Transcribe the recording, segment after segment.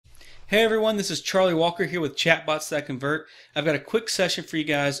Hey everyone, this is Charlie Walker here with Chatbots That Convert. I've got a quick session for you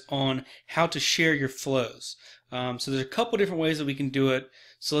guys on how to share your flows. So there's a couple different ways that we can do it.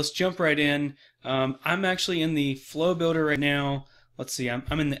 So let's jump right in. I'm actually in the flow builder right now. Let's see, I'm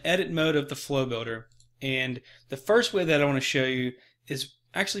in the edit mode of the flow builder. And the first way that I want to show you is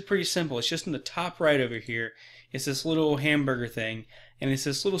actually pretty simple. It's just in the top right over here. It's this little hamburger thing. And it's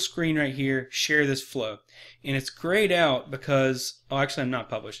this little screen right here, share this flow. And it's grayed out because, oh actually I'm not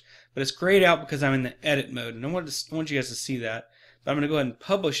published, but it's grayed out because I'm in the edit mode. And I want you guys to see that. But I'm going to go ahead and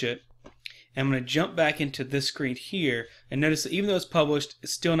publish it. And I'm going to jump back into this screen here. And notice that even though it's published,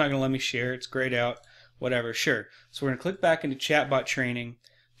 it's still not going to let me share. It's grayed out, whatever, sure. So we're going to click back into chatbot training,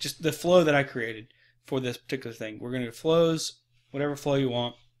 just the flow that I created for this particular thing. We're going to do flows, whatever flow you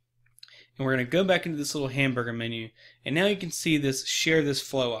want. And we're going to go back into this little hamburger menu, and now you can see this share this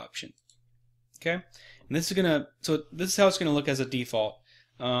flow option. Okay, and this is how it's going to look as a default.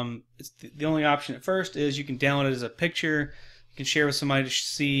 It's the only option at first is you can download it as a picture. You can share with somebody to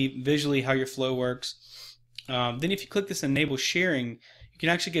see visually how your flow works. Then if you click this enable sharing, you can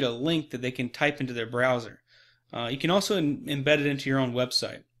actually get a link that they can type into their browser. You can also embed it into your own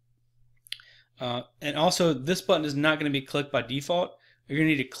website. And also this button is not going to be clicked by default. You're going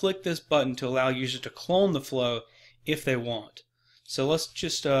to need to click this button to allow users to clone the flow if they want. So let's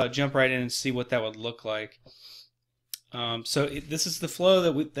just jump right in and see what that would look like. This is the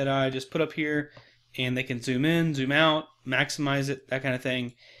flow that I just put up here, and they can zoom in, zoom out, maximize it, that kind of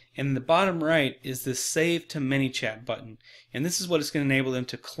thing. And in the bottom right is this Save to ManyChat button, and this is what it's going to enable them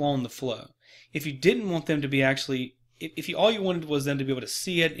to clone the flow. If you didn't want them to be actually, all you wanted was them to be able to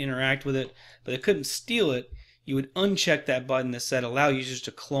see it, interact with it, but they couldn't steal it, you would uncheck that button that said allow users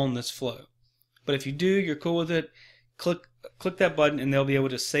to clone this flow. But if you do, you're cool with it, click that button and they'll be able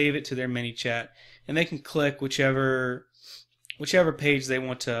to save it to their ManyChat, and they can click whichever page they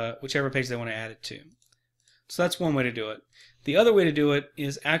want to add it to. So that's one way to do it. The other way to do it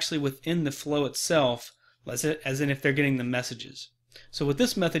is actually within the flow itself, as in if they're getting the messages. So with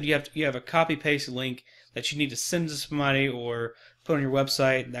this method, you have a copy paste link that you need to send to somebody or put on your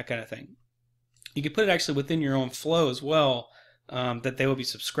website, that kind of thing. You can put it actually within your own flow as well, that they will be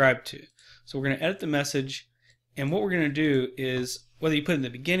subscribed to. So we're going to edit the message, and what we're going to do is, whether you put it in the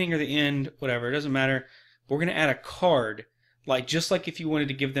beginning or the end, whatever, it doesn't matter, we're going to add a card, just like if you wanted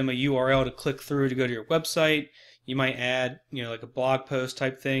to give them a URL to click through to go to your website. You might add, like a blog post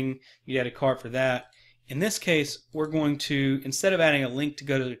type thing, you'd add a card for that. In this case, we're going to, instead of adding a link to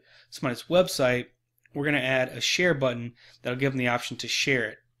go to somebody's website, we're going to add a share button that'll give them the option to share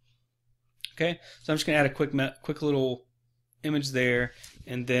it. Okay, so I'm just going to add a quick little image there,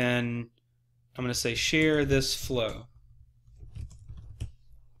 and then I'm going to say share this flow.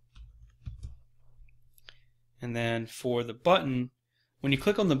 And then for the button, when you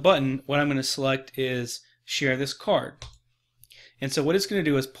click on the button, what I'm going to select is share this card. And so what it's going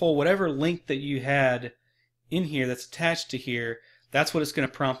to do is pull whatever link that you had in here that's attached to here, that's what it's going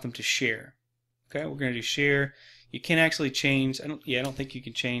to prompt them to share. Okay, we're going to do share. You can actually change, I don't think you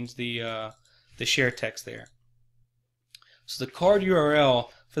can change the share text there. So the card URL,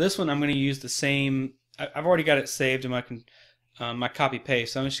 for this one I'm going to use the same, I've already got it saved in my copy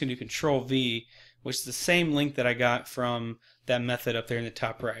paste, so I'm just going to do Control V, which is the same link that I got from that method up there in the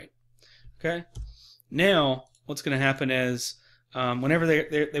top right. Okay, now what's going to happen is whenever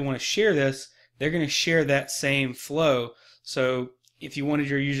they want to share this, they're going to share that same flow. So if you wanted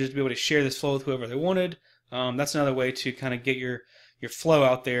your users to be able to share this flow with whoever they wanted, that's another way to kind of get your flow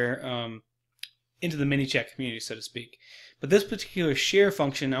out there into the ManyChat community, so to speak. But this particular share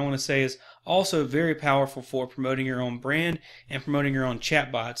function, I want to say, is also very powerful for promoting your own brand and promoting your own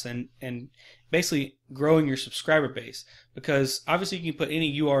chatbots and basically growing your subscriber base. Because obviously you can put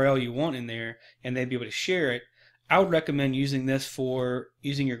any URL you want in there and they'd be able to share it. I would recommend using this for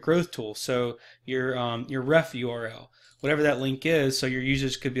using your growth tool, so your ref URL, whatever that link is, so your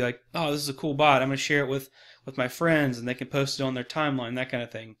users could be like, oh, this is a cool bot, I'm going to share it with my friends, and they can post it on their timeline, that kind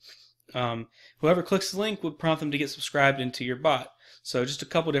of thing. Whoever clicks the link would prompt them to get subscribed into your bot. So just a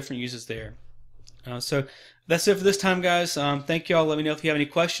couple different uses there. So that's it for this time, guys. Thank you all. Let me know if you have any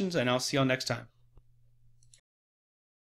questions, and I'll see y'all next time.